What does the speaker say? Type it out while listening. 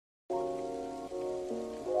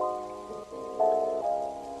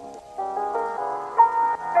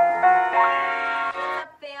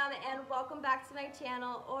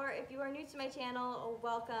channel, or if you are new to my channel,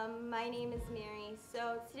 welcome. My name is Mary.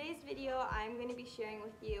 So today's video I'm going to be sharing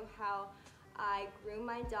with you how I groom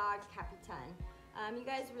my dog Capitan. You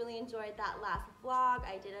guys really enjoyed that last vlog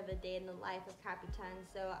I did of a day in the life of Capitan,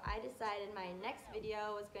 so I decided my next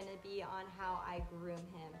video was going to be on how I groom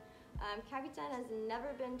him. Capitan has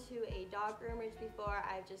never been to a dog groomer's before.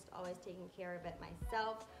 I've just always taken care of it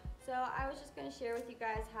myself. So I was just going to share with you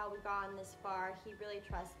guys how we got this far. He really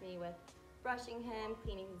trusts me with brushing him,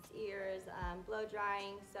 cleaning his ears, blow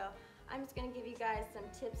drying. So I'm just going to give you guys some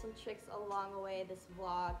tips and tricks along the way this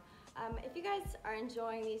vlog. If you guys are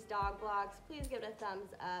enjoying these dog vlogs, please give it a thumbs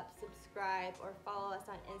up, subscribe, or follow us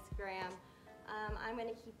on Instagram. I'm going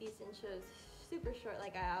to keep these intros super short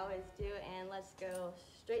like I always do, and let's go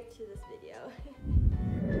straight to this video.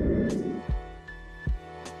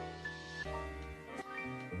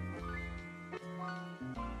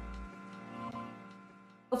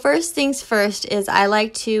 First things first is I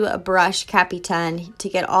like to brush Capitan to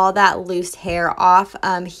get all that loose hair off.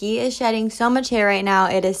 He is shedding so much hair right now.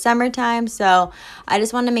 It is summertime, so I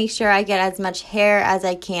just want to make sure I get as much hair as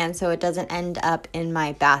I can so it doesn't end up in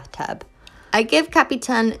my bathtub. I give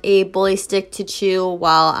Capitan a bully stick to chew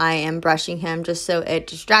while I am brushing him just so it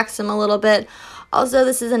distracts him a little bit. Also,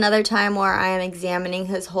 this is another time where I am examining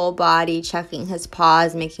his whole body, checking his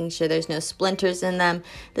paws, making sure there's no splinters in them.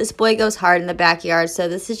 This boy goes hard in the backyard, so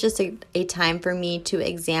this is just a time for me to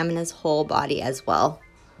examine his whole body as well.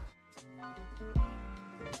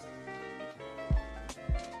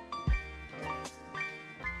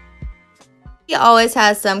 He always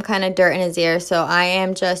has some kind of dirt in his ear, so I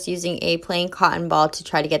am just using a plain cotton ball to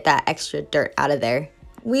try to get that extra dirt out of there.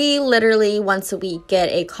 We literally once a week get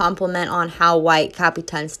a compliment on how white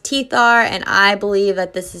Capitan's teeth are, and I believe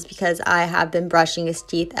that this is because I have been brushing his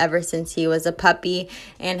teeth ever since he was a puppy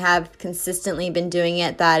and have consistently been doing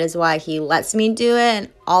it. That is why he lets me do it. And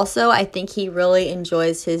also, I think he really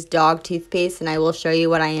enjoys his dog toothpaste, and I will show you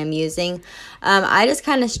what I am using. I just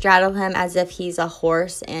kind of straddle him as if he's a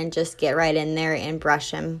horse and just get right in there and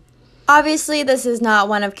brush him. Obviously, this is not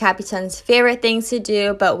one of Capitan's favorite things to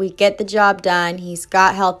do, but we get the job done. He's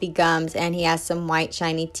got healthy gums and he has some white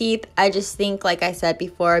shiny teeth. I just think, like I said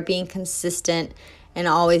before, being consistent and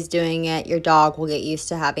always doing it, your dog will get used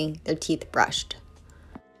to having their teeth brushed.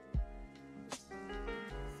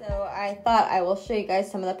 So I thought I will show you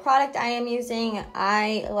guys some of the product I am using.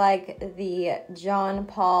 I like the John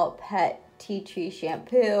Paul Pet Tea Tree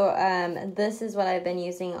Shampoo. This is what I've been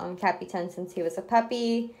using on Capitan since he was a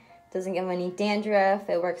puppy. Doesn't give him any dandruff.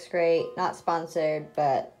 It works great. Not sponsored,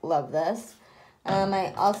 but love this.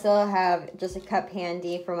 I also have just a cup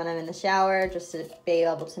handy for when I'm in the shower, just to be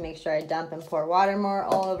able to make sure I dump and pour water more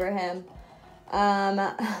all over him.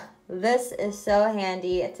 This is so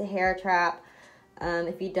handy. It's a hair trap.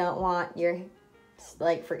 If you don't want your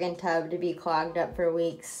freaking tub to be clogged up for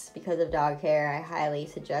weeks because of dog hair, I highly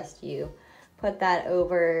suggest you put that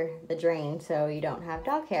over the drain so you don't have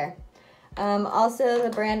dog hair. Also, the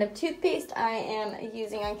brand of toothpaste I am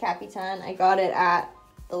using on Capitan, I got it at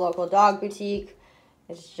the local dog boutique.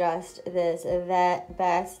 It's just this Vet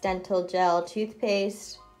Best Dental Gel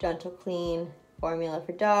toothpaste, gentle clean formula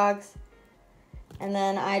for dogs. And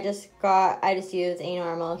then I just use a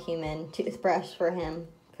normal human toothbrush for him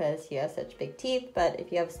because he has such big teeth. But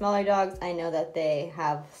if you have smaller dogs, I know that they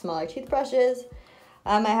have smaller toothbrushes.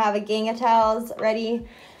 I have a gang of towels ready,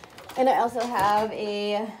 and I also have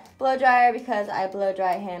a blow dryer because I blow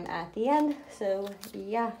dry him at the end. So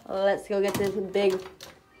yeah, let's go get this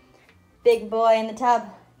big boy in the tub.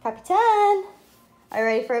 Capitan, are you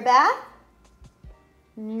ready for a bath?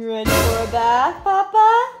 You ready for a bath,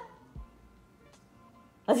 Papa?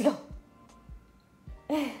 Let's go.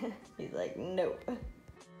 He's like, nope.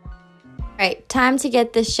 Alright, time to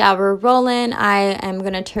get this shower rolling. I am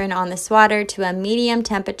going to turn on this water to a medium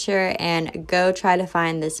temperature and go try to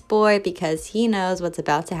find this boy because he knows what's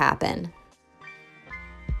about to happen.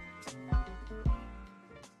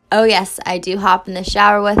 Oh yes, I do hop in the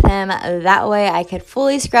shower with him. That way I could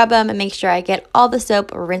fully scrub him and make sure I get all the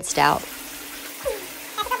soap rinsed out.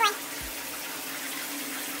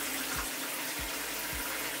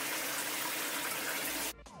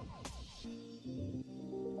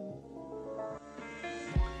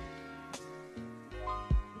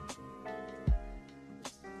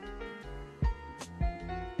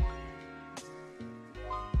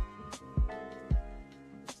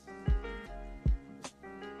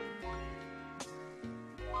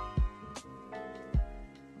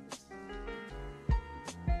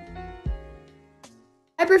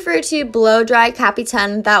 I prefer to blow dry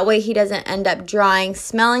Capitan, that way he doesn't end up drying,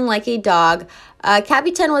 smelling like a dog.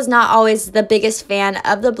 Capitan was not always the biggest fan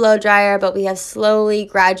of the blow dryer, but we have slowly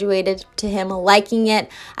graduated to him liking it.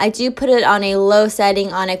 I do put it on a low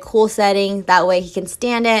setting, on a cool setting, that way he can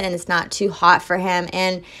stand it and it's not too hot for him,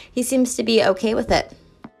 and he seems to be okay with it.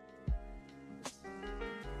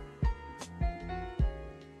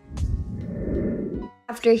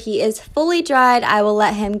 After he is fully dried, I will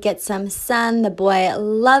let him get some sun. The boy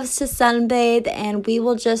loves to sunbathe, and we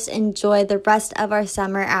will just enjoy the rest of our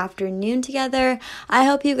summer afternoon together. I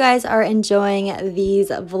hope you guys are enjoying these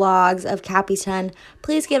vlogs of Capitan.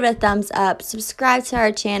 Please give it a thumbs up, subscribe to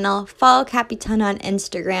our channel, follow Capitan on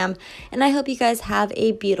Instagram, and I hope you guys have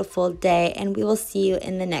a beautiful day, and we will see you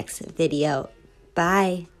in the next video.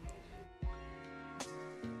 Bye.